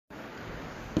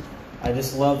I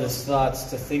just love this thoughts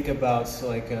to think about.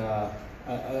 Like a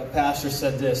pastor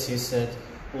said this. He said,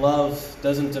 "Love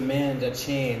doesn't demand a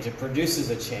change; it produces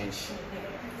a change."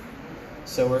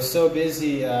 So we're so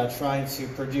busy trying to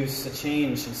produce a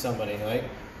change in somebody, right?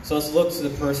 So let's look to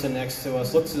the person next to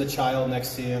us, look to the child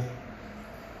next to you,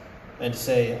 and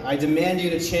say, "I demand you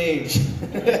to change."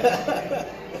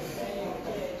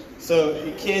 So,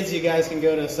 kids, you guys can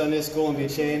go to Sunday school and be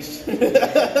changed.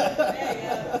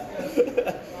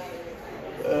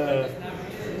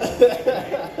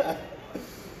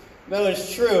 No,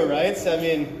 it's true, right? I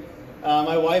mean,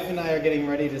 my wife and I are getting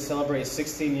ready to celebrate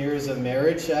 16 years of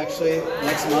marriage, actually,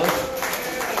 next month.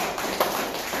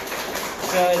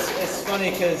 So it's funny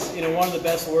because, one of the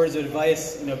best words of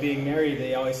advice, being married,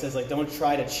 they always says, like, don't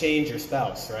try to change your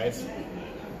spouse, right?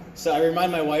 So I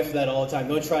remind my wife of that all the time.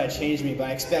 Don't try to change me, but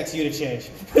I expect you to change.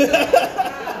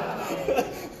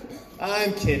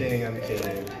 I'm kidding.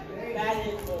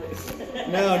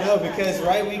 No, because,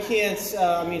 right, we can't,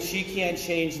 she can't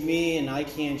change me and I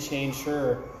can't change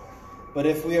her. But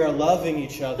if we are loving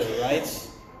each other, right,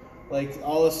 like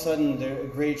all of a sudden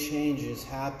great changes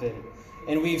happen.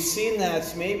 And we've seen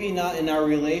that maybe not in our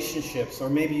relationships, or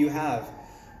maybe you have,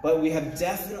 but we have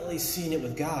definitely seen it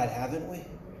with God, haven't we?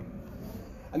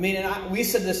 I mean, we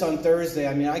said this on Thursday.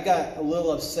 I mean, I got a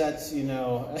little upset, in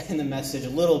the message, a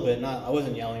little bit. I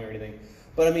wasn't yelling or anything.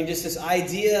 But I mean, just this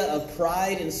idea of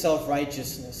pride and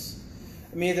self-righteousness.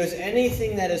 I mean, if there's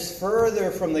anything that is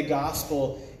further from the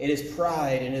gospel, it is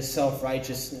pride and is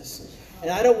self-righteousness.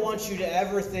 And I don't want you to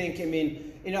ever think,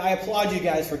 I applaud you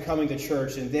guys for coming to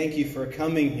church, and thank you for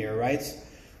coming here, right?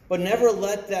 But never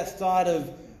let that thought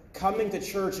of coming to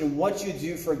church and what you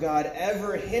do for God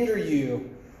ever hinder you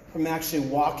from actually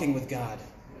walking with God.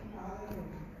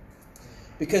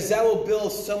 Because that will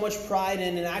build so much pride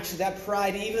in, and actually that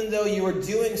pride, even though you are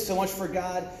doing so much for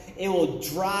God, it will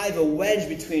drive a wedge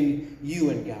between you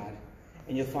and God.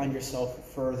 And you'll find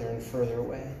yourself further and further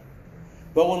away.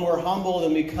 But when we're humbled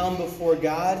and we come before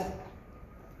God,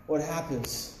 what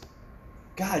happens?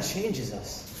 God changes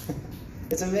us.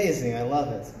 It's amazing. I love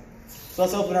it. So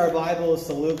let's open our Bibles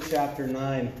to Luke chapter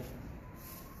 9.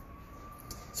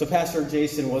 So Pastor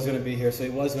Jason was going to be here, so he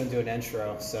was going to do an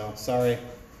intro. So sorry,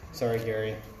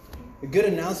 Gary. A good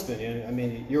announcement. I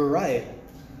mean, you were right,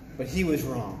 but he was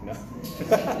wrong. No.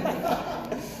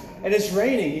 And it's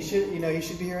raining. He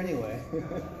should be here anyway.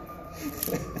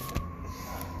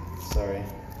 Sorry.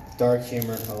 Dark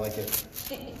humor. I like it.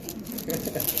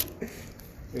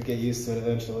 We'll get used to it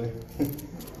eventually.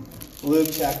 Luke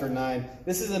chapter 9.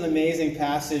 This is an amazing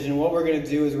passage, and what we're going to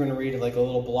do is we're going to read like a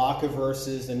little block of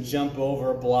verses and jump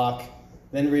over a block,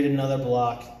 then read another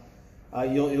block.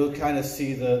 You'll kind of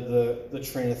see the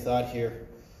train of thought here.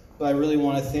 But I really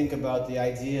want to think about the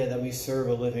idea that we serve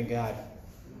a living God.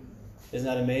 Isn't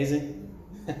that amazing?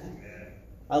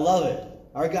 I love it.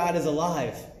 Our God is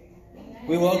alive.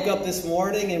 We woke up this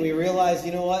morning and we realized,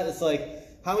 you know what? It's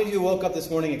like, how many of you woke up this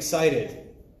morning excited?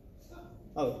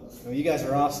 Oh, you guys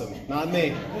are awesome. Not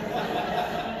me.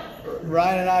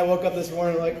 Ryan and I woke up this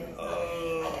morning like,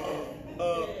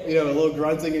 a little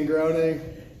grunting and groaning.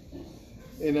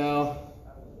 It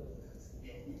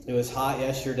was hot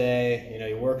yesterday.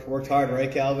 You worked hard, right,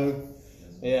 Calvin?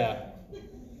 Yeah.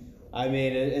 I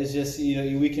mean, it's just,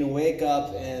 we can wake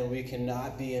up and we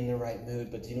cannot be in the right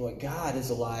mood. But you know what? God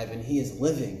is alive and He is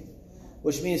living.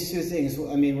 Which means two things.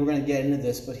 I mean, we're going to get into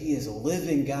this, but He is a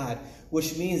living God.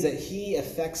 Which means that He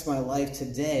affects my life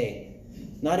today.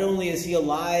 Not only is He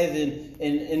alive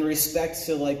in respect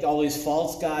to like all these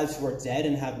false gods who are dead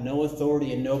and have no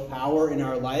authority and no power in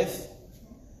our life,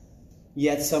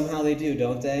 yet somehow they do,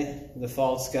 don't they? The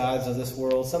false gods of this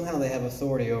world, somehow they have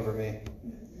authority over me.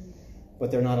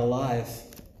 But they're not alive.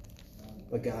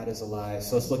 But God is alive.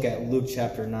 So let's look at Luke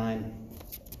chapter 9,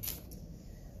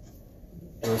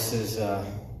 verses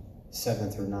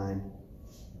 7 through 9.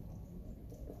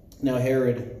 Now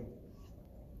Herod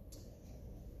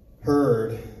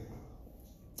heard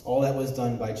all that was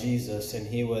done by Jesus, and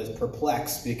he was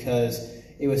perplexed because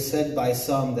it was said by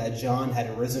some that John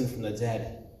had risen from the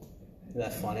dead. Isn't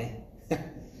that funny?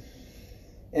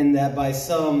 And that by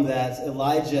some that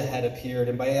Elijah had appeared,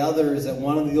 and by others that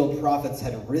one of the old prophets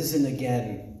had risen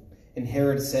again. And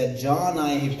Herod said, John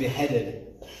I have beheaded,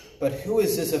 but who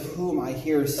is this of whom I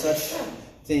hear such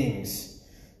things?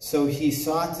 So he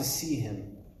sought to see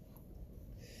him.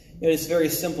 This very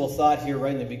simple thought here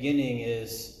right in the beginning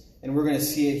is, and we're going to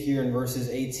see it here in verses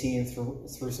 18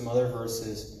 through some other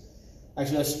verses.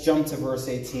 Actually, let's jump to verse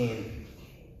 18.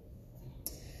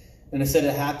 And it said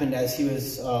it happened as he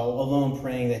was alone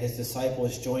praying that his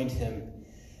disciples joined him.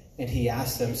 And he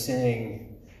asked them,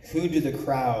 saying, Who do the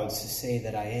crowds say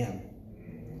that I am?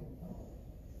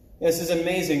 This is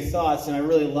amazing thoughts, and I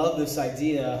really love this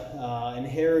idea. And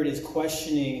Herod is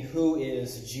questioning who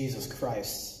is Jesus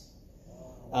Christ.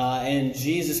 And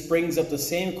Jesus brings up the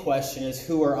same question as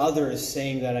who are others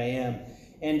saying that I am.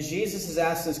 And Jesus is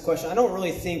asking this question. I don't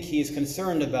really think he's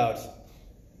concerned about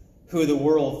who the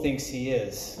world thinks he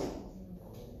is.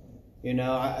 You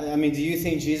know, I mean, do you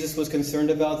think Jesus was concerned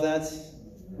about that?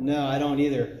 No, I don't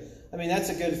either. I mean, that's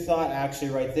a good thought,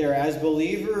 actually, right there. As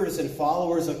believers and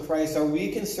followers of Christ, are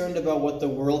we concerned about what the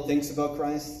world thinks about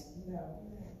Christ?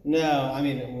 No, I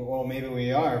mean, well, maybe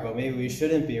we are, but maybe we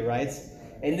shouldn't be, right?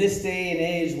 In this day and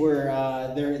age where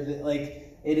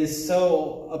it is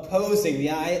so opposing,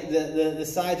 the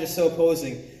sides are so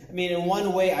opposing. I mean, in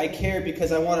one way, I care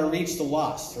because I want to reach the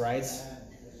lost, right?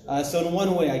 So in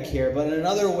one way, I care, but in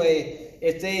another way,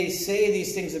 if they say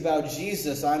these things about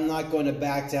Jesus, I'm not going to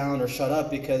back down or shut up,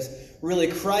 because really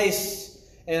Christ,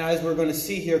 and as we're going to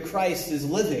see here, Christ is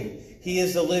living. He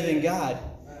is the living God.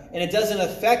 And it doesn't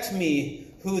affect me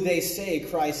who they say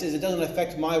Christ is. It doesn't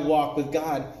affect my walk with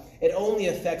God. It only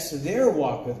affects their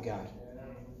walk with God.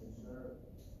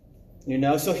 You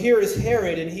know, so here is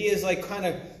Herod, and he is like kind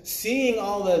of seeing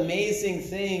all the amazing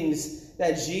things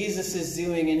that Jesus is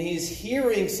doing, and he's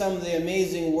hearing some of the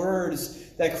amazing words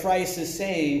that Christ is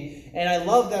saying. And I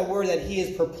love that word, that he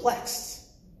is perplexed.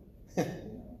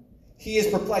 He is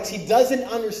perplexed. He doesn't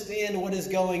understand what is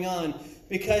going on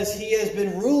because he has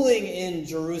been ruling in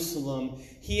Jerusalem.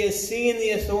 He has seen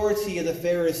the authority of the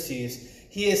Pharisees.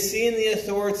 He has seen the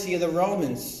authority of the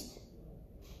Romans.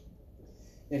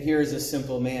 And here is a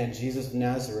simple man, Jesus of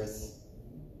Nazareth,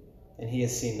 and he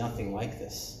has seen nothing like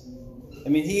this. I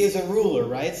mean, he is a ruler,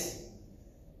 right?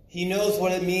 He knows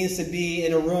what it means to be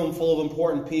in a room full of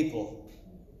important people.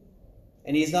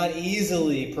 And he's not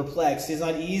easily perplexed. He's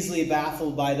not easily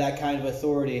baffled by that kind of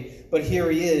authority. But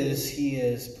here he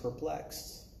is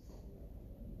perplexed.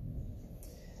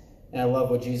 And I love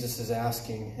what Jesus is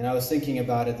asking. And I was thinking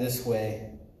about it this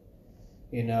way.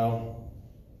 You know.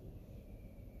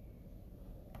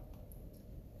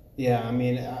 Yeah, I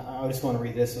mean, I just want to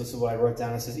read this. This is what I wrote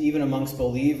down. It says, even amongst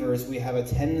believers, we have a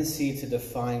tendency to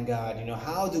define God. You know,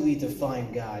 how do we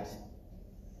define God?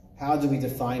 How do we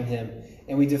define him?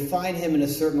 And we define him in a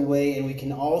certain way, and we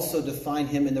can also define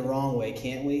him in the wrong way,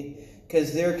 can't we?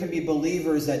 Because there can be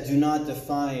believers that do not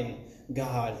define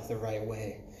God the right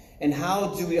way. And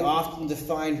how do we often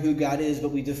define who God is?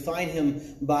 But we define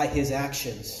him by his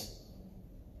actions.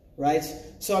 Right?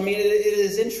 So, I mean, it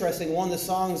is interesting. One of the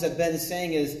songs that Ben's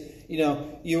saying is, you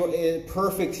know, you are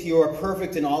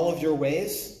perfect in all of your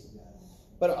ways.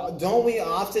 But don't we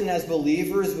often, as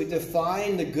believers, we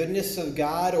define the goodness of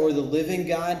God or the living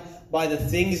God by the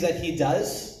things that he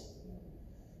does?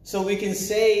 So we can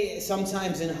say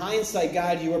sometimes in hindsight,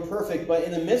 God, you are perfect. But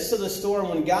in the midst of the storm,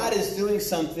 when God is doing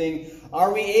something,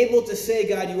 are we able to say,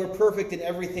 God, you are perfect in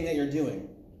everything that you're doing?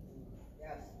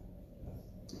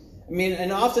 I mean,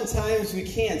 and oftentimes we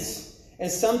can't.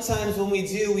 And sometimes when we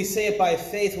do, we say it by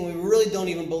faith when we really don't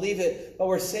even believe it, but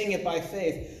we're saying it by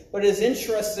faith. But it's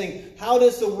interesting, how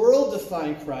does the world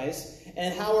define Christ?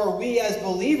 And how are we as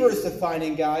believers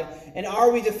defining God? And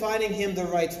are we defining him the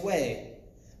right way?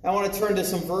 I want to turn to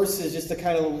some verses just to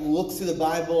kind of look through the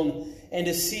Bible and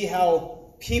to see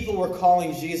how people were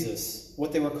calling Jesus,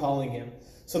 what they were calling him.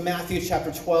 So Matthew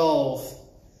chapter 12,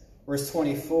 verse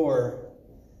 24.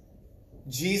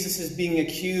 Jesus is being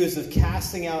accused of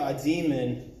casting out a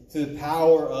demon through the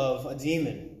power of a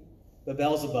demon. The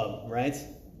Beelzebub, right?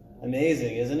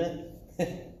 Amazing, isn't it?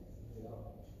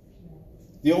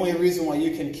 The only reason why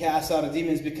you can cast out a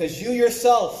demon is because you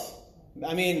yourself,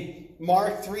 I mean,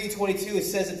 Mark 3:22, it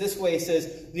says it this way. It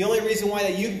says, the only reason why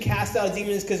that you can cast out a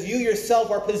demon is because you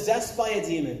yourself are possessed by a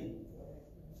demon.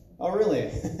 Oh, really?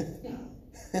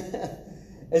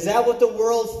 Is that what the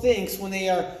world thinks when they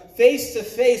are face to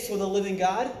face with a living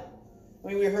God? I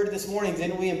mean, we heard it this morning,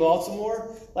 didn't we, in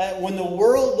Baltimore? Like, when the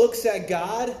world looks at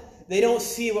God, they don't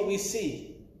see what we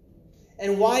see.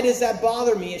 And why does that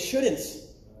bother me? It shouldn't.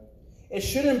 It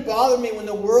shouldn't bother me when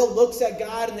the world looks at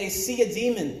God and they see a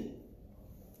demon.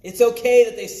 It's okay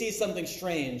that they see something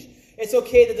strange. It's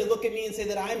okay that they look at me and say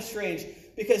that I'm strange,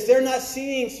 because they're not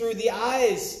seeing through the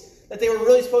eyes that they were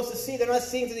really supposed to see. They're not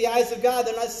seeing through the eyes of God.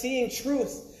 They're not seeing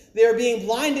truth. They are being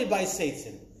blinded by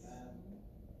Satan.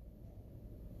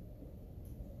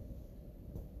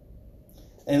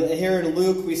 And here in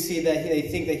Luke, we see that they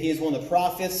think that he is one of the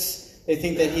prophets. They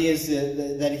think that he is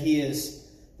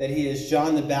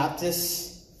John the Baptist.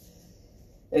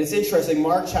 And it's interesting.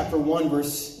 Mark chapter 1, Luke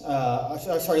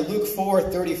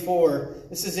 4:34.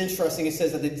 This is interesting. It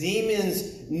says that the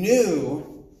demons knew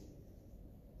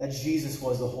that Jesus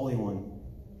was the Holy One.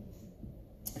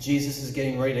 Jesus is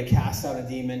getting ready to cast out a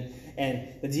demon, and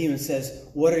the demon says,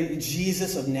 "What are you,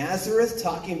 Jesus of Nazareth?"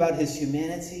 talking about his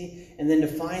humanity, and then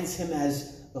defines him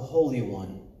as the Holy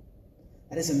One.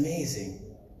 That is amazing.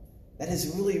 That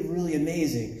is really, really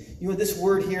amazing. You know, this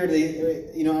word here,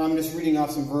 I'm just reading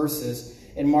off some verses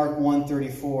in Mark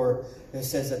 1:34 that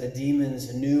says that the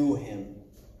demons knew him.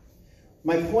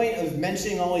 My point of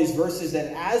mentioning all these verses is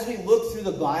that as we look through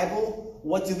the Bible,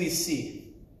 what do we see?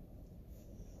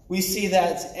 We see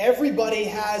that everybody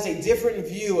has a different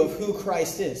view of who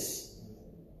Christ is.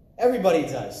 Everybody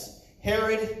does.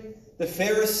 Herod, the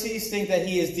Pharisees think that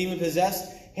he is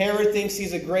demon-possessed. Herod thinks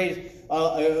he's a great,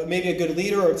 maybe a good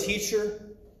leader or teacher.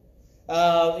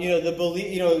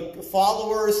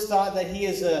 Followers thought that he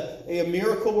is a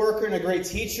miracle worker and a great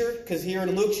teacher, because here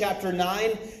in Luke chapter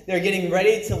 9, they're getting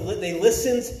ready they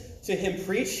listened to him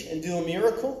preach and do a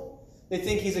miracle. They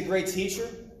think he's a great teacher.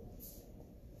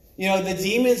 You know, the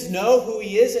demons know who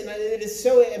he is, and it is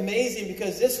so amazing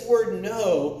because this word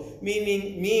 "know"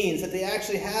 means that they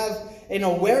actually have an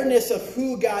awareness of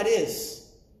who God is.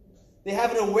 They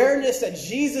have an awareness that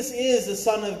Jesus is the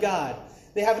Son of God.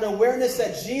 They have an awareness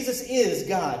that Jesus is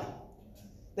God.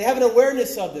 They have an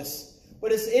awareness of this.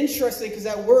 But it's interesting because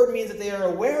that word means that they are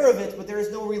aware of it, but there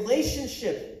is no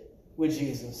relationship with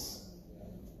Jesus.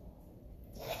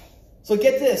 So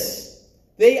get this.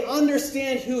 They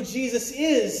understand who Jesus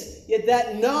is, yet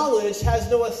that knowledge has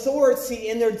no authority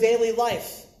in their daily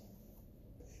life.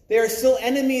 They are still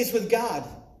enemies with God.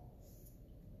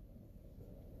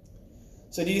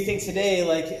 So do you think today,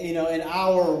 in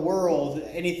our world,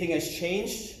 anything has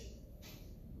changed?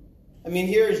 I mean,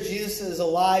 here is Jesus is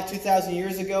alive 2,000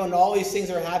 years ago, and all these things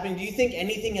are happening. Do you think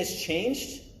anything has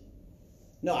changed?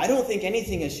 No, I don't think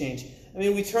anything has changed. I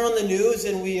mean, we turn on the news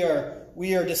and we are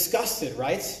disgusted,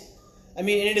 right? I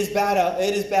mean, it is bad.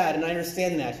 It is bad, and I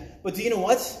understand that. But do you know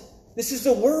what? This is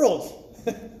the world.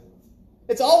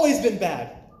 It's always been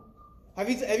bad. Have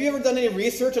you ever done any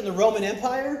research on the Roman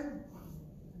Empire?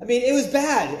 I mean, it was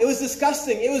bad. It was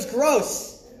disgusting. It was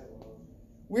gross.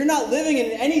 We're not living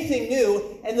in anything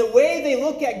new, and the way they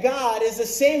look at God is the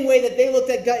same way that they looked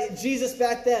at Jesus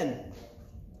back then.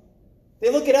 They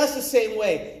look at us the same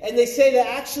way, and they say that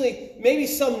actually maybe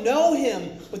some know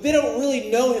him, but they don't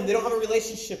really know him. They don't have a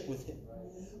relationship with him.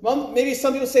 Maybe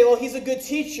some people say, well, he's a good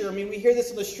teacher. I mean, we hear this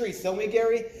in the streets, don't we,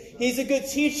 Gary? He's a good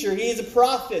teacher. He's a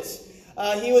prophet.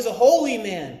 He was a holy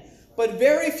man. But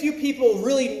very few people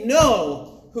really know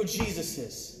who Jesus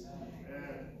is.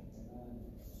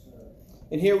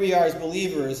 And here we are as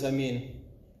believers, and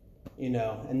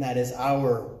that is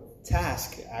our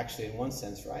task, actually, in one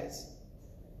sense, right?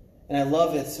 And I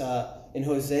love it in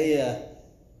Hosea.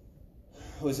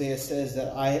 Hosea says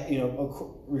that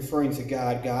referring to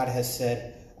God, God has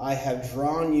said, "I have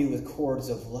drawn you with cords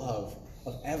of love,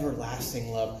 of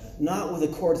everlasting love, not with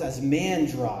the cords as man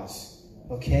draws."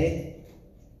 Okay?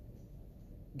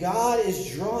 God is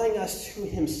drawing us to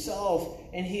himself,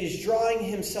 and he is drawing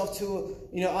himself to,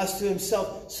 us to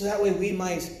himself, so that way we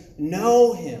might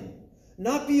know him.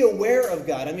 Not be aware of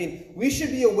God. I mean, we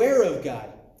should be aware of God.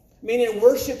 I mean, in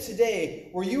worship today,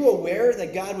 were you aware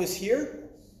that God was here?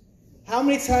 How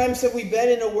many times have we been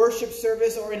in a worship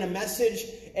service or in a message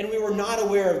and we were not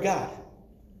aware of God?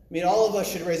 I mean, all of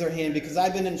us should raise our hand, because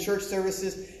I've been in church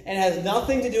services and it has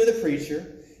nothing to do with the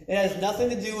preacher. It has nothing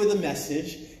to do with the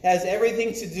message. It has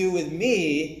everything to do with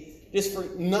me just for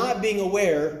not being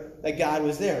aware that God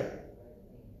was there.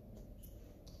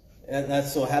 And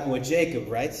that's what happened with Jacob,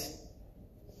 right?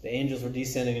 The angels were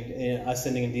ascending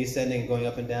and descending and going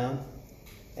up and down.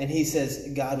 And he says,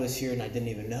 God was here and I didn't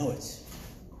even know it.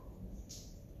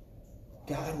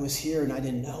 God was here and I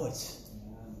didn't know it.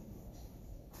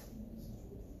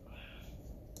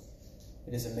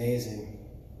 It is amazing.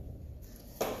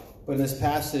 But in this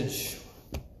passage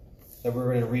that we're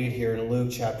going to read here in Luke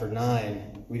chapter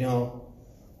 9,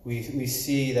 we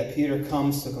see that Peter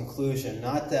comes to a conclusion,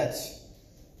 not that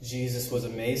Jesus was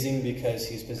amazing because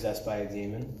he's possessed by a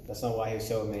demon. That's not why he was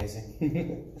so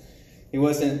amazing. He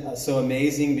wasn't so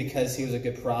amazing because he was a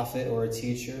good prophet or a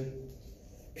teacher.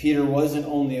 Peter wasn't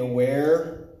only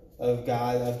aware of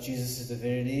God, of Jesus'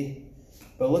 divinity,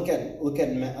 but look at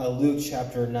Luke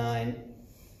chapter 9,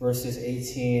 verses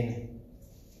 18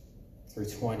 through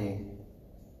 20.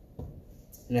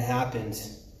 And it happened,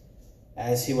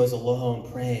 as he was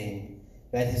alone praying,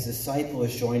 that his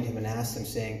disciples joined him and asked him,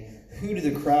 saying, "Who do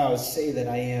the crowds say that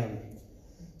I am?"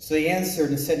 So he answered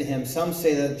and said to him, "Some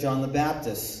say that John the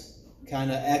Baptist,"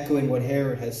 kind of echoing what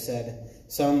Herod has said.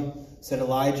 Some said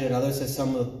Elijah, and others said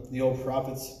some of the old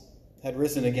prophets had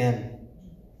risen again.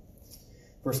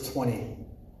 Verse 20. And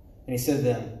he said to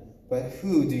them, "But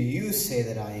who do you say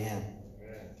that I am?"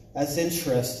 That's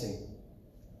interesting.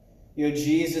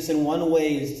 Jesus in one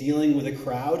way is dealing with a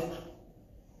crowd,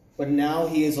 but now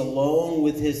he is alone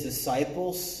with his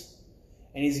disciples,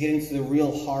 and he's getting to the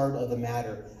real heart of the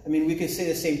matter. I mean, we could say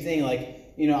the same thing, like,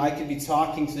 I could be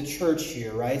talking to the church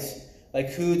here, right? Like,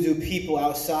 who do people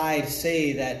outside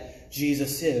say that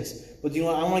Jesus is? But I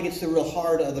want to get to the real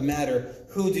heart of the matter.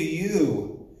 Who do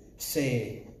you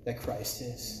say that Christ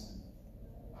is?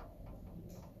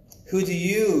 Who do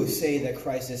you say that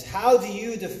Christ is? How do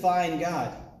you define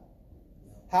God?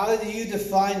 How do you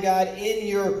define God in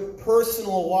your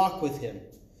personal walk with him?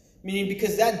 Meaning,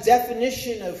 because that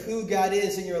definition of who God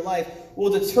is in your life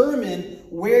will determine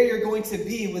where you're going to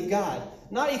be with God.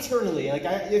 Not eternally.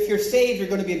 If you're saved, you're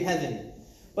going to be in heaven.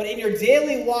 But in your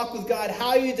daily walk with God,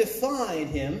 how you define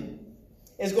him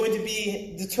is going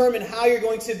to determine how you're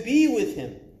going to be with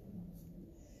him.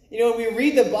 When we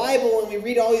read the Bible and we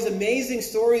read all these amazing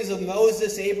stories of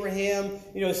Moses, Abraham,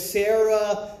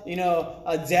 Sarah,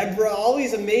 Deborah, all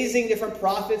these amazing different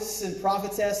prophets and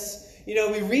prophetess,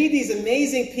 we read these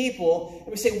amazing people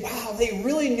and we say, wow, they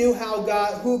really knew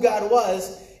who God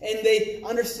was, and they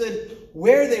understood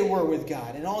where they were with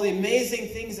God and all the amazing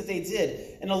things that they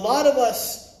did. And a lot of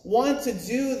us want to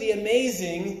do the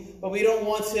amazing, but we don't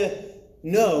want to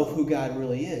know who God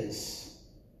really is.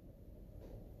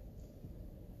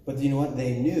 But you know what?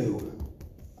 They knew.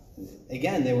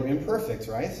 Again, they were imperfect,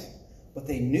 right? But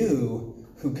they knew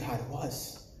who God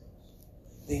was.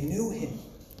 They knew him.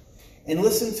 And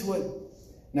listen to it.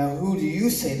 Now, who do you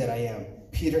say that I am?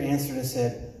 Peter answered and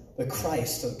said, the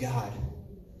Christ of God.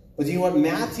 But do you know what?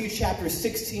 Matthew chapter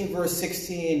 16, verse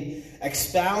 16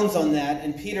 expounds on that.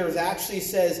 And Peter actually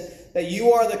says that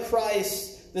you are the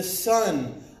Christ, the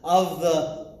Son of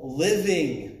the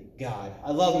living God.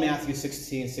 I love Matthew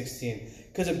 16:16.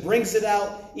 Because it brings it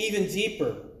out even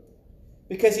deeper.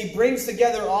 Because he brings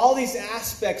together all these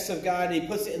aspects of God and he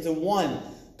puts it into one.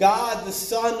 God, the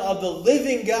Son of the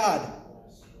living God.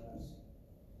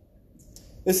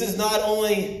 This is not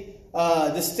only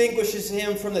distinguishes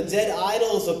him from the dead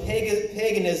idols of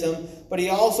paganism, but he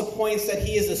also points that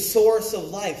he is the source of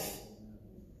life.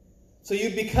 So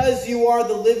because you are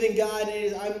the living God,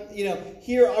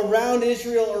 here around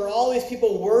Israel are all these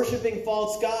people worshiping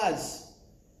false gods.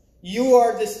 You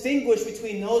are distinguished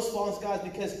between those false gods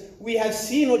because we have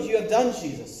seen what you have done,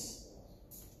 Jesus.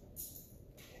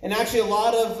 And actually a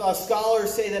lot of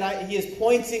scholars say that he is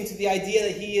pointing to the idea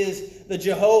that he is the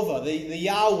Jehovah, the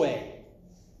Yahweh,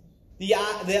 the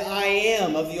I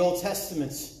Am of the Old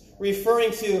Testament,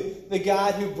 referring to the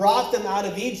God who brought them out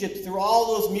of Egypt through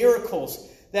all those miracles,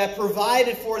 that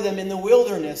provided for them in the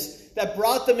wilderness, that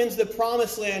brought them into the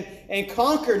promised land and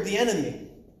conquered the enemy.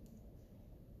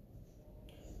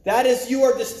 That is, you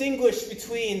are distinguished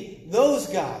between those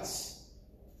gods.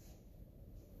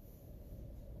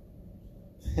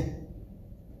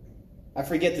 I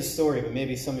forget the story, but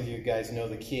maybe some of you guys know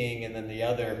the king and then the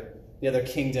other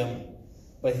kingdom.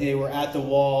 But they were at the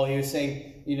wall. He was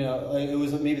saying, it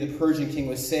was maybe the Persian king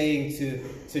was saying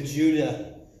to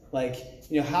Judah,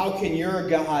 how can your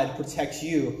God protect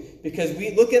you? Because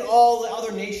we look at all the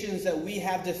other nations that we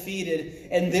have defeated,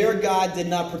 and their God did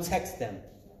not protect them.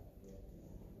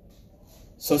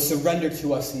 So surrender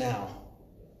to us now.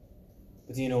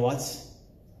 But do you know what?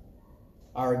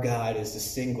 Our God is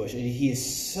distinguished. He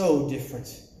is so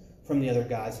different from the other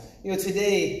gods.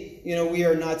 Today, we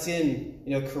are not in,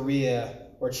 Korea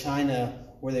or China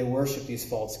where they worship these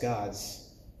false gods.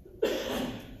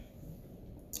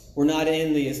 We're not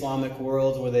in the Islamic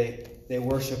world where they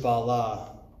worship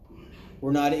Allah.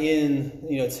 We're not in,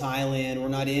 Thailand. We're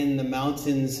not in the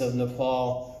mountains of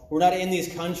Nepal. We're not in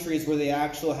these countries where they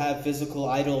actually have physical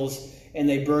idols and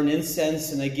they burn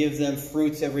incense and they give them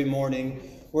fruits every morning.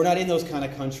 We're not in those kind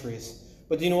of countries.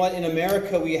 But do you know what? In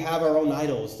America, we have our own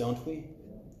idols, don't we?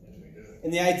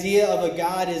 And the idea of a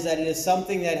God is that it is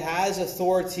something that has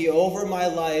authority over my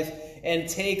life and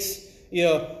takes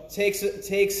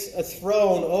a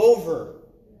throne over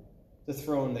the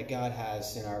throne that God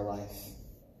has in our life.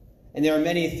 And there are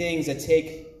many things that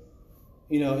take,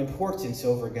 importance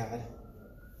over God.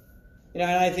 And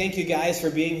I thank you guys for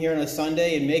being here on a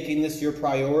Sunday and making this your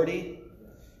priority.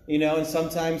 And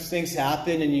sometimes things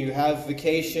happen and you have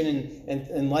vacation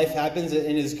and life happens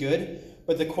and is good.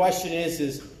 But the question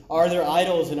is, are there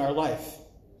idols in our life?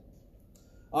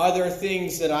 Are there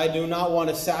things that I do not want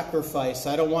to sacrifice?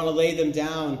 I don't want to lay them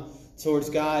down towards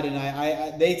God,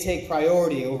 and they take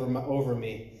priority over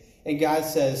me. And God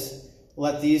says,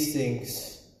 let these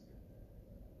things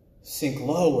sink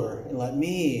lower and let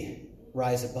me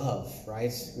rise above,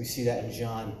 right? We see that in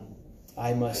John.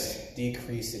 I must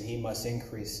decrease and he must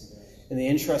increase. And the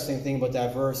interesting thing about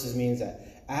that verse means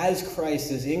that as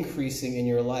Christ is increasing in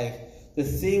your life, the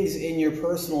things in your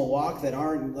personal walk that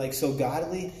aren't like so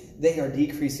godly, they are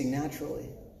decreasing naturally.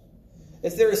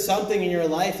 If there is something in your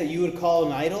life that you would call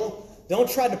an idol, don't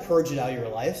try to purge it out of your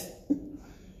life.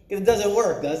 It doesn't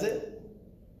work, does it?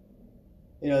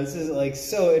 You know, this is like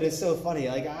it is so funny.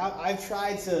 Like I've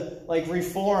tried to like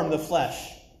reform the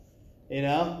flesh. You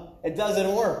know, it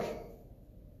doesn't work.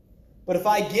 But if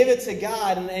I give it to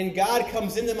God and God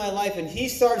comes into my life and He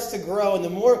starts to grow, and the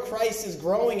more Christ is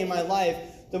growing in my life,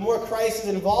 the more Christ is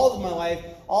involved in my life,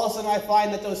 all of a sudden I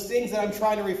find that those things that I'm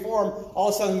trying to reform all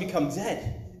of a sudden become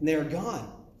dead and they are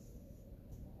gone.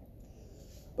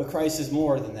 But Christ is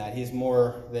more than that. He is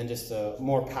more than just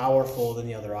more powerful than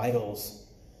the other idols.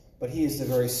 But He is the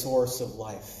very source of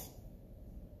life.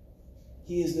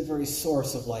 He is the very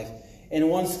source of life. And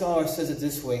one scholar says it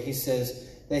this way. He says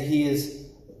that He is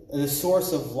the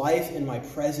source of life in my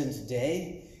present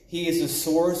day. He is the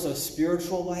source of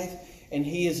spiritual life. And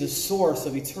He is the source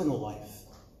of eternal life.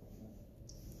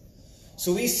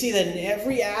 So we see that in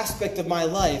every aspect of my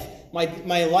life,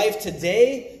 my life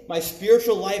today, my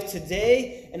spiritual life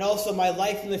today, and also my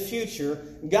life in the future,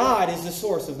 God is the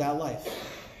source of that life.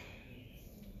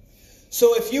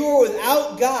 So if you are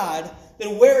without God,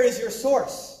 then where is your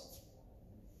source?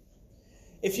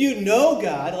 If you know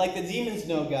God, like the demons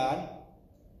know God,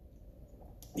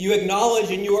 you acknowledge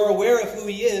and you are aware of who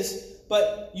He is,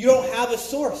 but you don't have a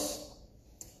source.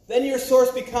 Then your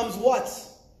source becomes what?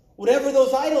 Whatever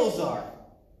those idols are.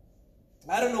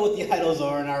 I don't know what the idols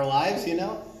are in our lives, you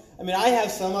know. I mean, I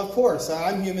have some, of course.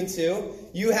 I'm human too.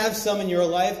 You have some in your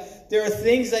life. There are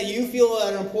things that you feel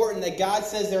are important that God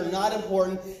says they're not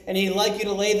important, and He'd like you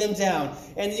to lay them down.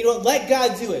 And you know, let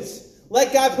God do it.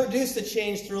 Let God produce the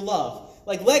change through love.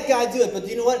 Like, let God do it. But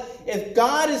you know what? If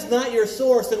God is not your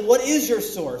source, then what is your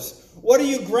source? What are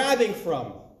you grabbing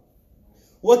from?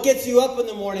 What gets you up in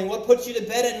the morning? What puts you to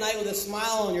bed at night with a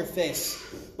smile on your face?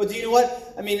 But do you know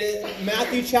what? I mean,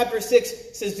 Matthew chapter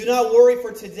 6 says, do not worry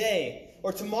for today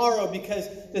or tomorrow, because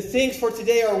the things for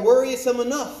today are worrisome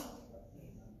enough.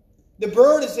 The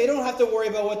birds, they don't have to worry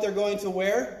about what they're going to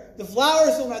wear. The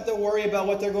flowers don't have to worry about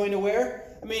what they're going to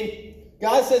wear. I mean,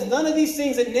 God says none of these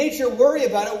things in nature worry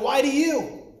about it. Why do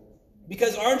you?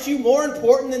 Because aren't you more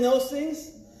important than those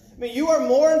things? I mean, you are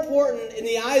more important in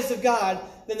the eyes of God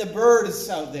than the birds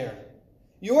out there.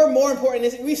 You are more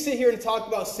important. We sit here and talk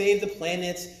about save the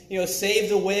planets, save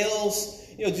the whales,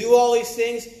 do all these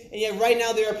things. And yet right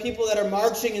now there are people that are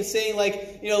marching and saying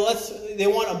like, they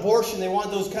want abortion. They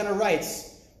want those kind of rights.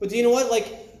 But do you know what? Like,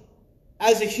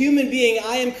 as a human being,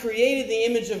 I am created in the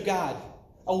image of God.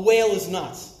 A whale is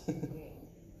not.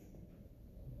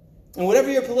 And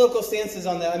whatever your political stance is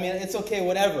on that, I mean, it's okay,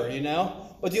 whatever, But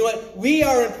do you know what? We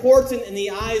are important in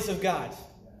the eyes of God.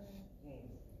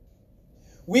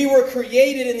 We were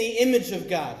created in the image of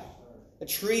God. A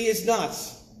tree is not.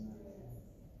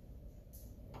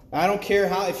 I don't care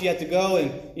if you have to go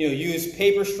and use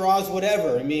paper straws,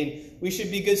 whatever. I mean, we should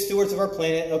be good stewards of our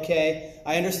planet, okay?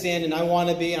 I understand, and I want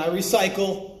to be, and I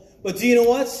recycle. But do you know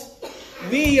what?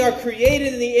 We are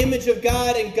created in the image of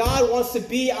God, and God wants to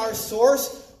be our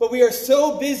source. But we are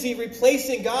so busy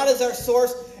replacing God as our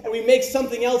source, and we make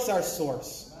something else our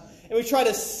source. And we try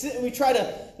to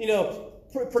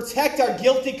protect our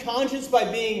guilty conscience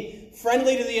by being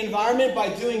friendly to the environment, by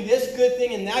doing this good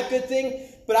thing and that good thing.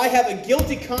 But I have a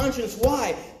guilty conscience.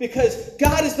 Why? Because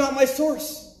God is not my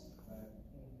source.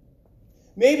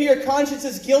 Maybe your conscience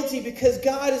is guilty because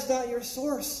God is not your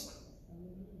source.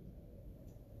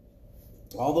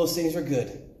 All those things are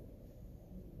good.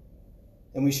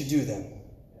 And we should do them.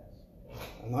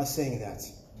 I'm not saying that.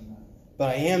 But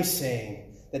I am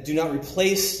saying that do not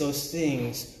replace those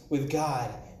things with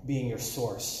God being your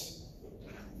source.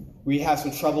 We have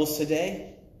some troubles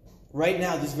today. Right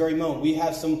now, this very moment, we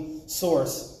have some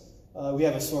source. We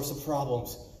have a source of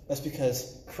problems. That's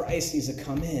because Christ needs to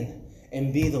come in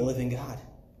and be the living God.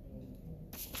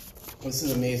 This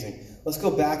is amazing. Let's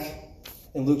go back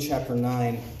in Luke chapter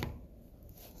 9.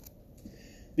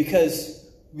 Because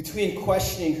between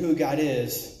questioning who God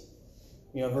is,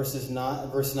 verse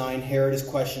 9, Herod is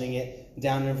questioning it.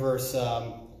 Down in verse,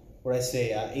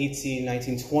 18,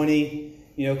 19, 20,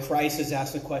 Christ is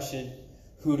asking the question,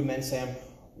 who do men say I'm?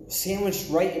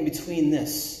 Sandwiched right in between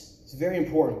this. It's very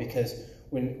important because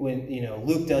when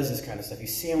Luke does this kind of stuff, he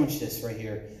sandwiched this right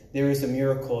here. There is a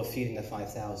miracle of feeding the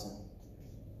 5,000.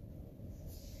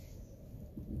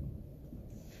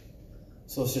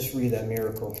 So let's just read that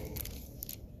miracle.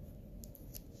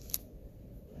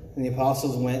 And the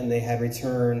apostles went and they had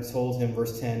returned, told him,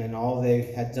 verse 10, and all they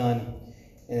had done.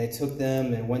 And they took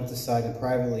them and went aside and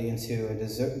privately into a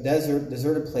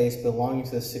deserted place belonging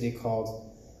to the city called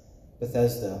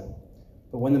Bethesda.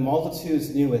 But when the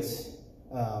multitudes knew it,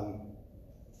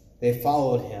 they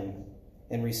followed him,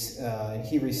 and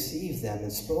he received them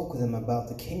and spoke with them about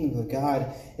the kingdom of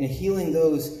God and healing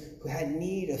those who had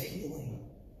need of healing.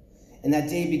 And that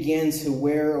day began to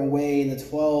wear away, and the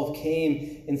 12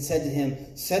 came and said to him,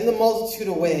 "Send the multitude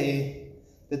away,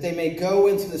 that they may go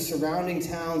into the surrounding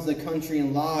towns and the country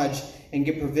and lodge and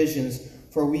get provisions,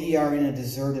 for we are in a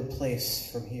deserted place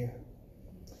from here."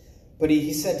 But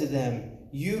he said to them,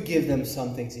 "You give them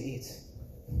something to eat."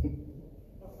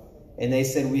 And they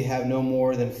said, "We have no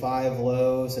more than 5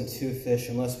 loaves and 2 fish,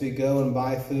 unless we go and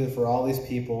buy food for all these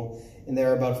people." And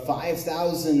there are about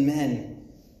 5,000 men.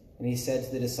 And he said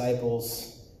to the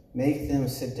disciples, "Make them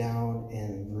sit down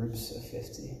in groups of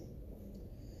 50.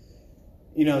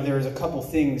 You know, there's a couple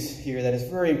things here that is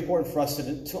very important for us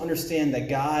to understand that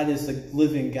God is the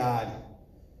living God.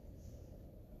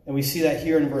 And we see that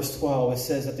here in verse 12. It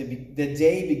says that the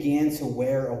day began to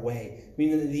wear away. I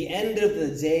mean, the end of the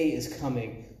day is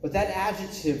coming. But that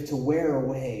adjective, to wear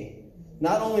away,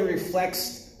 not only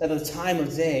reflects that the time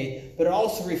of day, but it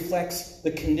also reflects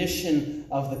the condition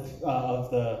of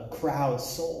the crowd's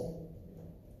soul.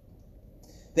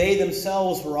 They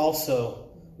themselves were also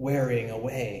wearing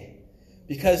away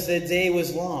because the day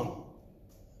was long,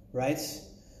 right?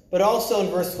 But also in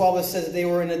verse 12 it says that they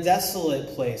were in a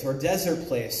desolate place or desert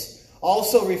place,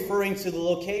 also referring to the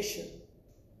location.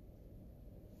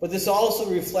 But this also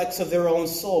reflects of their own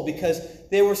soul, because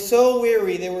they were so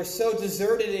weary, they were so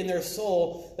deserted in their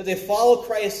soul, that they followed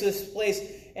Christ to this place,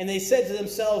 and they said to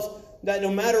themselves that no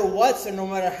matter what and no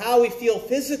matter how we feel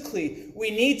physically,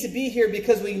 we need to be here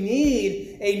because we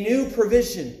need a new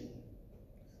provision.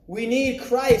 We need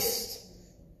Christ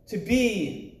to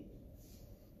be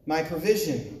my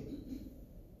provision.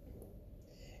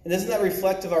 And doesn't that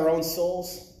reflect of our own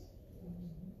souls?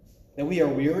 That we are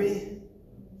weary?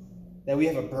 That we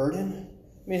have a burden?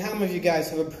 I mean, how many of you guys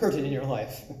have a burden in your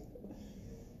life? I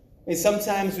mean,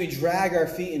 sometimes we drag our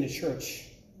feet into church.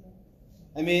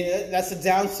 I mean, that's the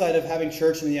downside of having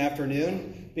church in the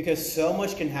afternoon, because so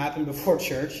much can happen before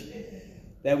church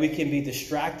that we can be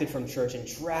distracted from church and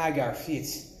drag our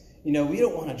feet. You know, we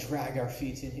don't want to drag our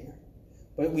feet in here.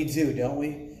 But we do, don't we?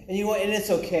 And you know what? And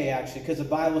it's okay, actually, because the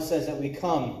Bible says that we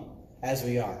come as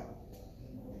we are.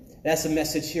 That's the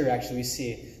message here, actually, we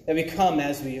see. That we come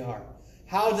as we are.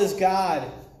 How does God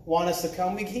want us to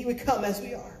come? We come as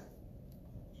we are.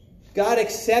 God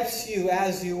accepts you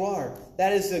as you are.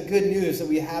 That is the good news that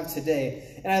we have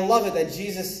today. And I love it that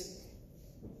Jesus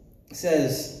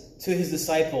says to his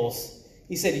disciples,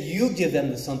 he said, "You give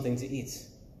them something to eat."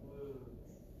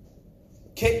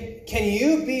 Can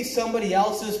you be somebody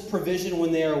else's provision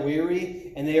when they are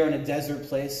weary and they are in a desert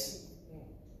place?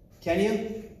 Can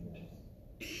you?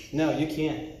 No, you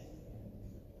can't.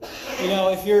 You know,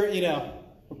 if you're,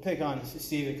 we'll pick on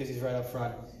Stephen because he's right up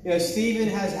front. You know, Stephen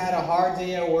has had a hard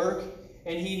day at work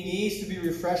and he needs to be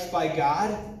refreshed by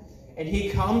God. And he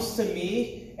comes to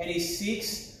me and he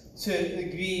seeks to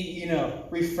be,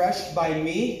 refreshed by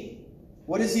me.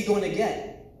 What is he going to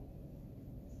get?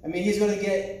 I mean, he's going to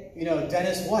get,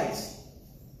 Dennis White.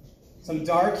 Some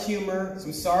dark humor,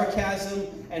 some sarcasm,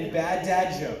 and bad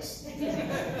dad jokes.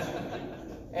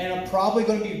 And I'm probably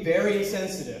going to be very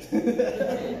insensitive.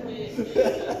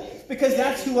 Because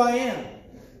that's who I am.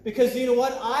 Because you know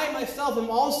what? I myself am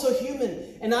also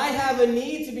human. And I have a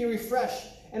need to be refreshed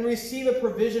and receive a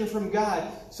provision from God.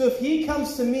 So if he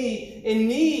comes to me in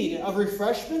need of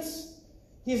refreshments,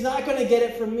 he's not going to get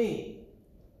it from me.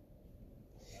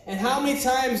 And how many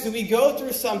times do we go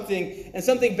through something and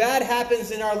something bad happens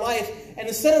in our life, and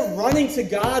instead of running to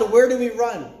God, where do we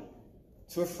run?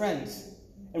 To a friend.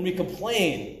 And we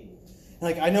complain.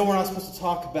 Like, I know we're not supposed to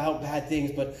talk about bad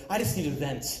things, but I just need a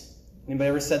vent. Anybody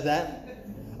ever said that?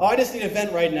 Oh, I just need a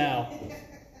vent right now.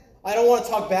 I don't want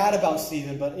to talk bad about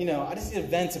Stephen, but, I just need a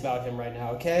vent about him right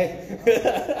now, okay?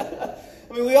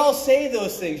 I mean, we all say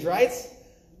those things, right?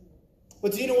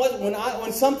 But do you know what?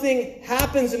 When something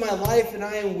happens in my life and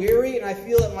I am weary and I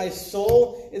feel that my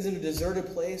soul is in a deserted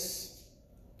place,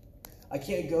 I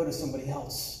can't go to somebody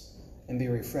else and be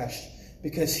refreshed.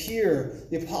 Because here,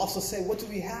 the apostles say, what do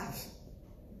we have?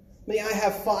 I mean, I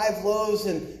have 5 loaves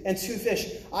and 2 fish.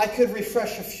 I could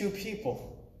refresh a few people.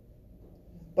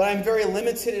 But I'm very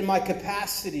limited in my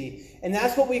capacity. And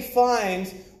that's what we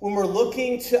find when we're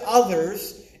looking to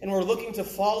others and we're looking to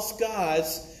false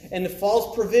gods and the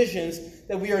false provisions,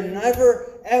 that we are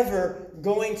never, ever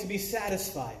going to be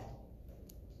satisfied.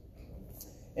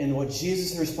 And what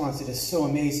Jesus' response to it is so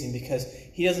amazing, because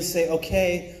he doesn't say,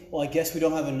 okay, well, I guess we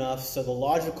don't have enough, so the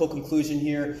logical conclusion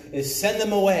here is send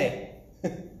them away.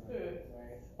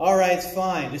 All right, it's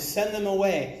fine. Just send them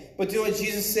away. But do what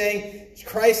Jesus is saying?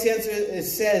 Christ's answer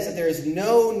says that there is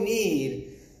no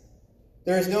need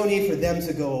for them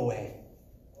to go away.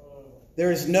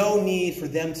 There is no need for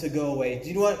them to go away. Do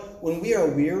you know what? When we are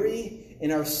weary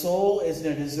and our soul is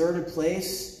in a deserted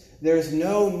place, there is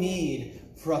no need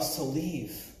for us to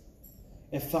leave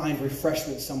and find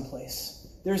refreshment someplace.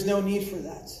 There's no need for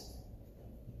that.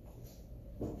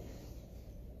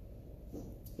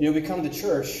 You know, we come to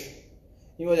church.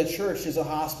 You know, the church is a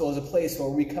hospital, is a place where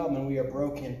we come and we are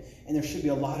broken, and there should be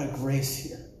a lot of grace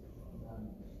here.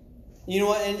 You know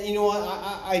what? And you know what?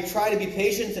 I try to be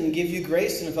patient and give you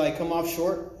grace, and if I come off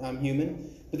short, I'm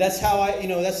human. But that's how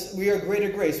we are greater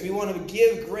grace. We want to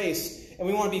give grace, and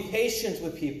we want to be patient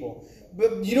with people.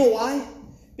 But you know why?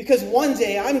 Because one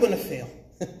day I'm going to fail.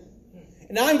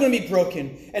 And I'm going to be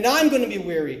broken. And I'm going to be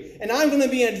weary. And I'm going to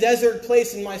be in a desert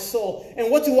place in my soul. And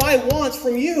what do I want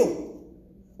from you?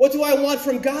 What do I want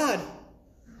from God?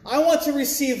 I want to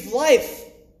receive life.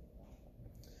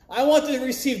 I want to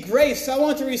receive grace. I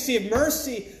want to receive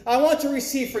mercy. I want to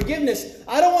receive forgiveness.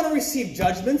 I don't want to receive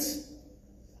judgments.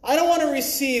 I don't want to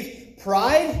receive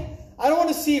pride. I don't want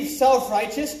to receive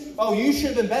self-righteous. Oh, you should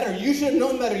have been better. You should have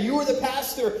known better. You were the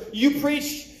pastor. You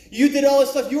preached. You did all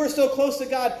this stuff. You were so close to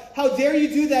God. How dare you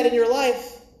do that in your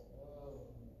life?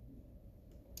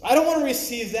 I don't want to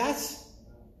receive that.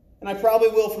 And I probably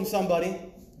will from somebody.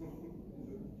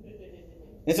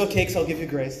 It's okay because I'll give you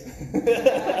grace.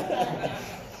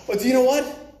 But do you know what?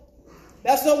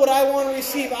 That's not what I want to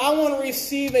receive. I want to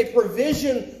receive a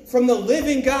provision from the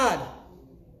living God.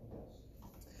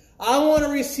 I want to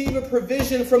receive a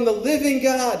provision from the living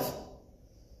God.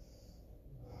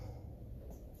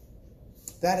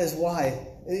 That is why.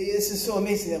 This is so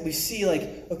amazing that we see,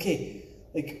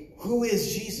 who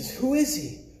is Jesus? Who is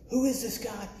he? Who is this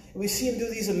God? And we see him do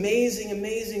these amazing,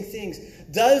 amazing things.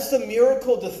 Does the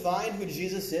miracle define who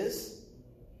Jesus is?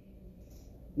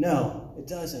 No, it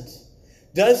doesn't.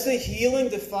 Does the healing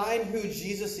define who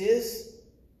Jesus is?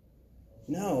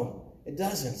 No, it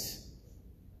doesn't.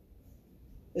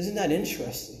 Isn't that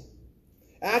interesting?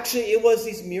 Actually, it was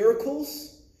these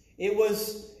miracles. It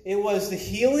was the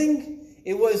healing.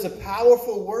 It was the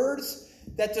powerful words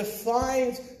that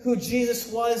defined who Jesus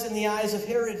was in the eyes of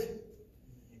Herod,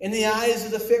 in the eyes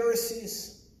of the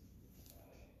Pharisees.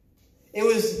 It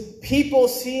was people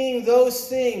seeing those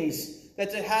things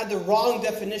that had the wrong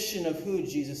definition of who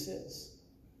Jesus is.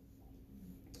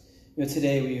 You know,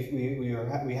 today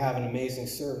we have an amazing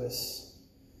service.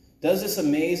 Does this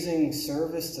amazing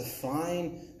service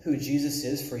define who Jesus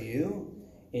is for you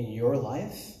in your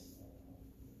life?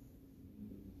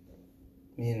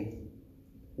 I mean,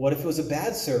 what if it was a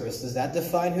bad service? Does that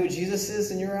define who Jesus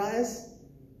is in your eyes?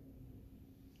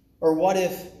 Or what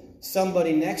if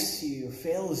somebody next to you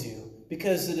fails you?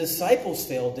 Because the disciples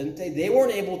failed, didn't they? They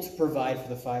weren't able to provide for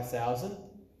the 5,000.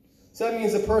 So that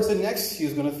means the person next to you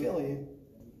is going to fail you.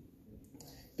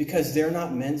 Because they're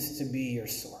not meant to be your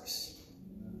source.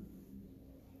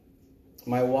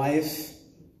 My wife,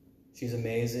 she's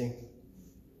amazing.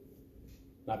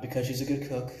 Not because she's a good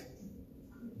cook.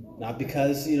 Not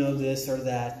because, this or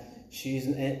that. She's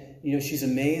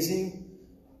amazing,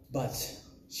 but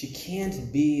she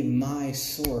can't be my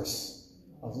source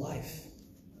of life.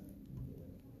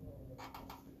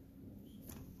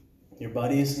 Your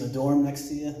buddies in the dorm next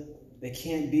to you, they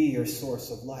can't be your source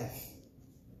of life.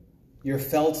 Your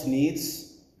felt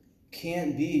needs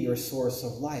can't be your source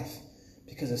of life,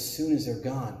 because as soon as they're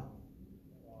gone,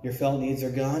 your felt needs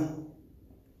are gone,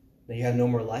 then you have no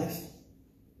more life.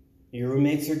 Your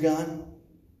roommates are gone,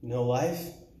 no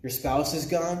life. Your spouse is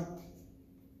gone,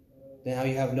 then now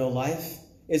you have no life.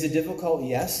 Is it difficult?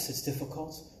 Yes, it's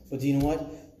difficult. But do you know what?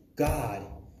 God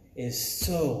is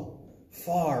so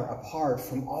far apart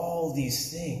from all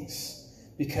these things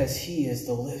because he is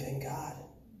the living God.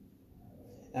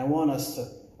 And I want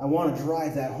to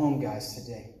drive that home, guys,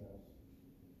 today.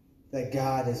 That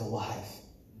God is alive.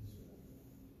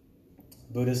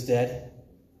 Buddha's dead.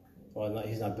 Well, no,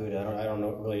 he's not Buddha. I don't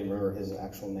really remember his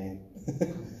actual name.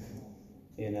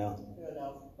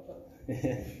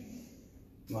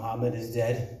 Muhammad is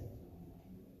dead.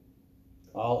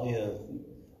 All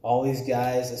these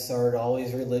guys that started all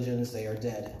these religions, they are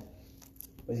dead.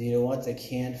 But you know what? They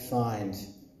can't find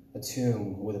a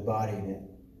tomb with a body in it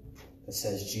that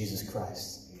says Jesus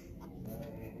Christ.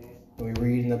 And we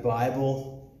read in the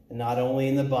Bible, and not only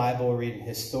in the Bible, we read in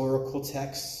historical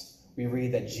texts. We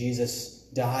read that Jesus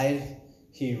died,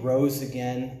 he rose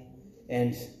again,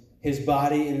 and his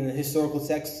body, in the historical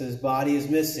text, his body is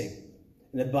missing.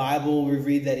 In the Bible, we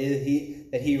read that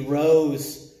he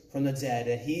rose from the dead,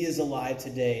 that he is alive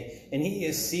today, and he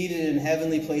is seated in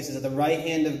heavenly places at the right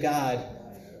hand of God,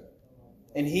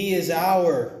 and he is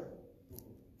our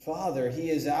Father. He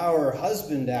is our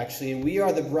husband, actually, and we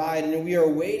are the bride, and we are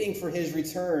waiting for his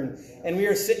return. And we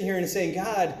are sitting here and saying,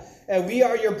 God, we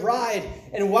are your bride,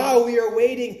 and while we are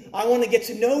waiting, I want to get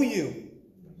to know you.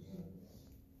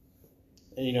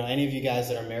 And, any of you guys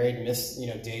that are married miss,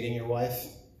 dating your wife?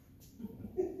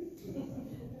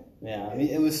 Yeah, I mean,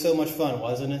 it was so much fun,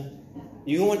 wasn't it?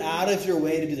 You went out of your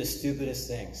way to do the stupidest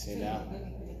things,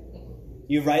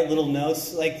 You write little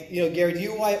notes. Like, Gary, do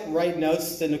you write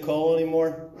notes to Nicole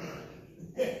anymore?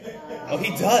 Oh, he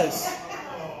does.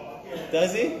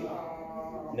 Does he?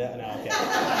 No, okay.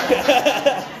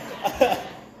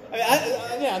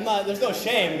 I'm not, there's no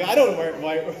shame. I don't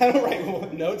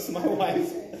write notes to my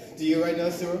wife. Do you write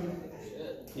notes to her?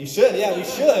 You should. Yeah, we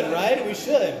should, right? We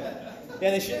should.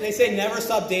 Yeah, they say never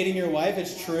stop dating your wife.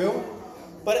 It's true.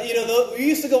 But, we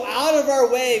used to go out of our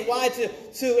way. Why?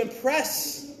 To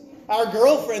impress our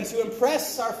girlfriend, to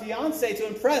impress our fiance, to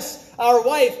impress our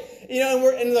wife. And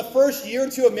we're in the first year or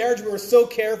two of marriage, we were so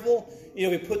careful.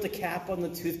 We put the cap on the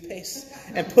toothpaste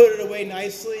and put it away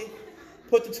nicely.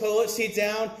 Put the toilet seat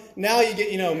down. Now you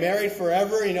get, married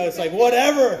forever. It's like,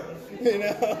 whatever.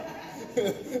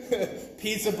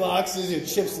 Pizza boxes, your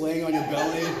chips laying on your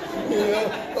belly.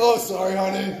 Oh, sorry,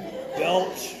 honey.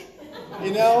 Belch.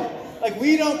 Like,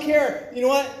 we don't care. You know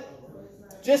what?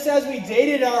 Just as we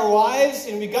dated our wives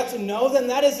and we got to know them,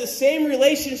 that is the same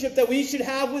relationship that we should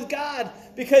have with God.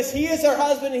 Because he is our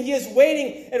husband and he is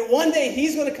waiting. And one day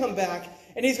he's going to come back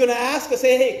and he's going to ask us,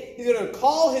 hey, he's going to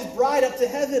call his bride up to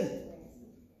heaven.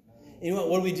 And you know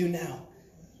what do we do now?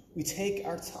 We take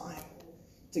our time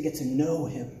to get to know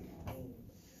him.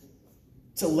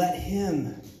 To let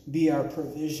him be our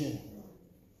provision.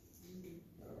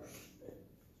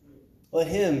 Let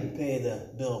him pay the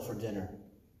bill for dinner.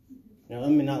 I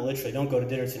mean, not literally. Don't go to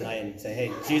dinner tonight and say,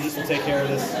 hey, Jesus will take care of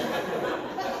this.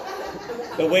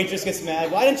 The waitress gets mad.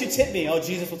 Why didn't you tip me? Oh,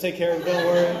 Jesus will take care of it. Don't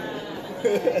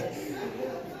worry.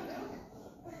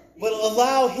 But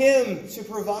allow him to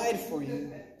provide for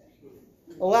you.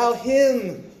 Allow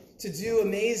him to do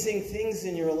amazing things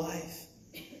in your life.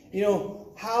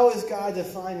 How is God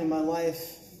defined in my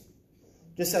life?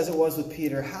 Just as it was with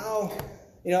Peter. How,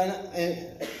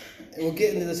 and we'll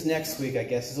get into this next week, I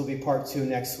guess. This will be part 2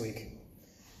 next week.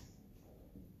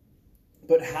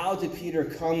 But how did Peter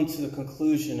come to the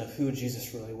conclusion of who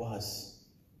Jesus really was?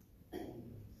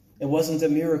 It wasn't a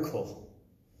miracle.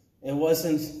 It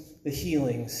wasn't the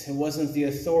healings. It wasn't the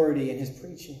authority in his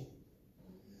preaching.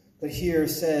 But here it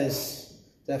says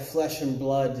that flesh and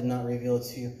blood did not reveal it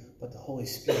to you, but the Holy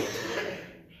Spirit.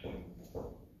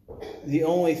 The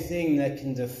only thing that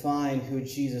can define who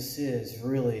Jesus is,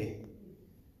 really,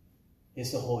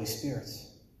 is the Holy Spirit.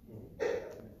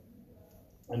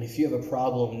 And if you have a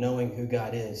problem knowing who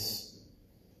God is,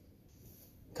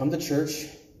 come to church.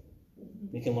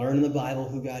 You can learn in the Bible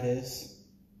who God is.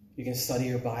 You can study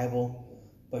your Bible.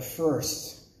 But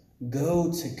first,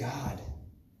 go to God.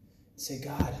 Say,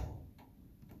 God,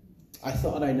 I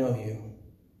thought I know you,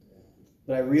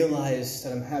 but I realize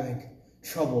that I'm having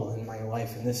trouble in my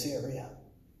life in this area.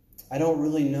 I don't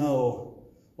really know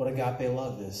what agape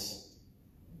love is.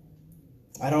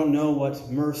 I don't know what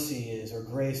mercy is or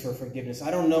grace or forgiveness. I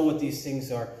don't know what these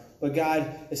things are. But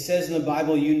God, it says in the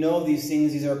Bible, you know these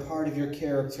things. These are part of your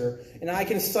character. And I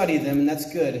can study them, and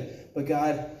that's good. But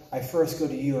God, I first go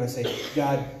to you and I say,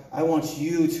 God, I want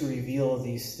you to reveal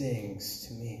these things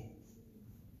to me.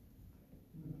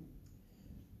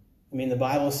 I mean, the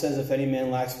Bible says if any man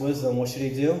lacks wisdom, what should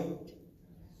he do?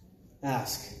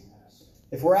 Ask.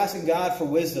 If we're asking God for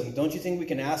wisdom, don't you think we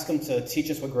can ask him to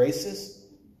teach us what grace is?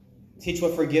 Teach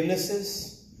what forgiveness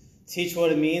is? Teach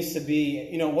what it means to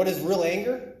be, what is real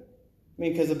anger? I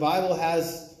mean, because the Bible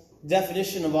has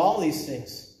definition of all these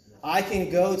things. I can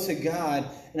go to God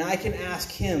and I can ask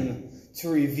him to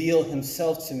reveal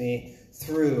himself to me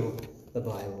through the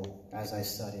Bible as I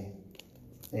study.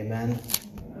 Amen.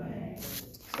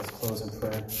 Let's close in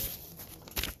prayer.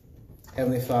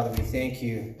 Heavenly Father, we thank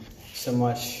you so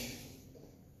much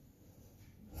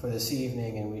for this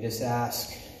evening, and we just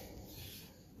ask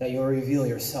that you'll reveal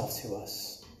yourself to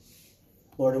us.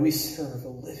 Lord, and we serve a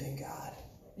living God.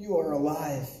 You are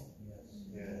alive.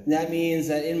 And that means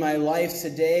that in my life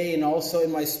today and also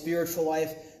in my spiritual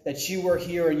life, that you are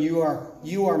here and you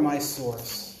are my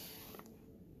source.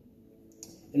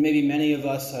 And maybe many of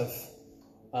us have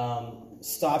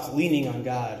stopped leaning on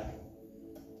God.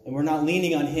 And we're not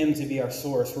leaning on him to be our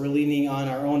source. We're leaning on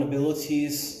our own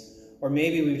abilities. Or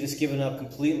maybe we've just given up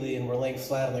completely and we're laying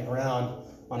flat on the ground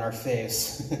on our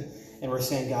face. And we're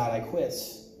saying, God, I quit.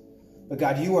 But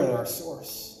God, you are our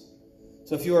source.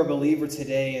 So if you are a believer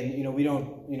today, and we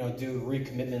don't do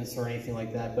recommitments or anything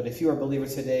like that, but if you are a believer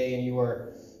today and you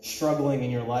are struggling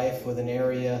in your life with an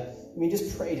area,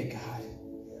 just pray to God.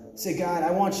 Say, God,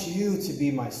 I want you to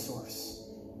be my source.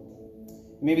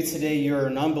 Maybe today you're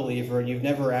an unbeliever and you've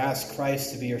never asked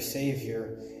Christ to be your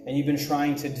Savior, and you've been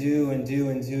trying to do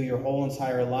your whole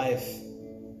entire life.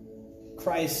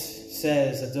 Christ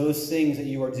says that those things that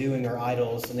you are doing are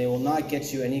idols, and they will not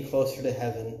get you any closer to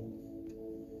heaven,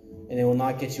 and they will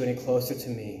not get you any closer to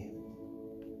me.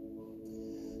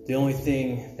 The only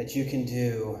thing that you can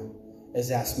do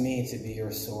is ask me to be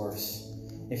your source.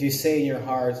 If you say in your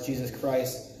heart, Jesus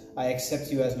Christ, I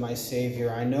accept you as my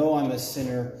Savior. I know I'm a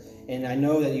sinner, and I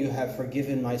know that you have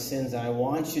forgiven my sins, and I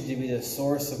want you to be the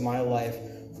source of my life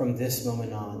from this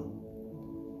moment on.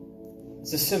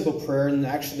 It's a simple prayer, and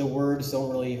actually the words don't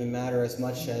really even matter as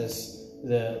much as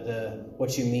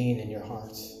what you mean in your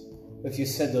heart. If you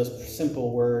said those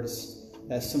simple words,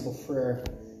 that simple prayer,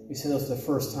 you said those for the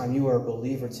first time, you are a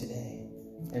believer today.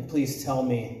 And please tell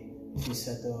me if you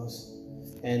said those.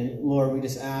 And Lord, we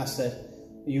just ask that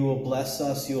you will bless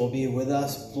us, you will be with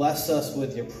us, bless us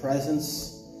with your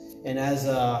presence. And as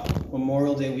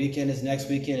Memorial Day weekend is next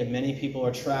weekend, and many people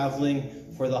are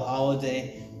traveling for the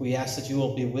holiday, we ask that you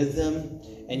will be with them,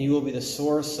 and you will be the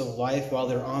source of life while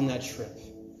they're on that trip.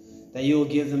 That you will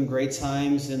give them great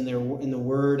times in the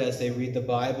Word as they read the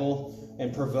Bible,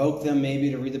 and provoke them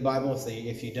maybe to read the Bible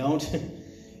if you don't.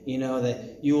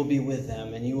 That you will be with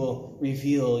them, and you will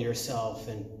reveal yourself.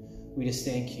 And we just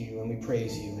thank you and we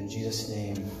praise you in Jesus'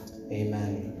 name.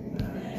 Amen.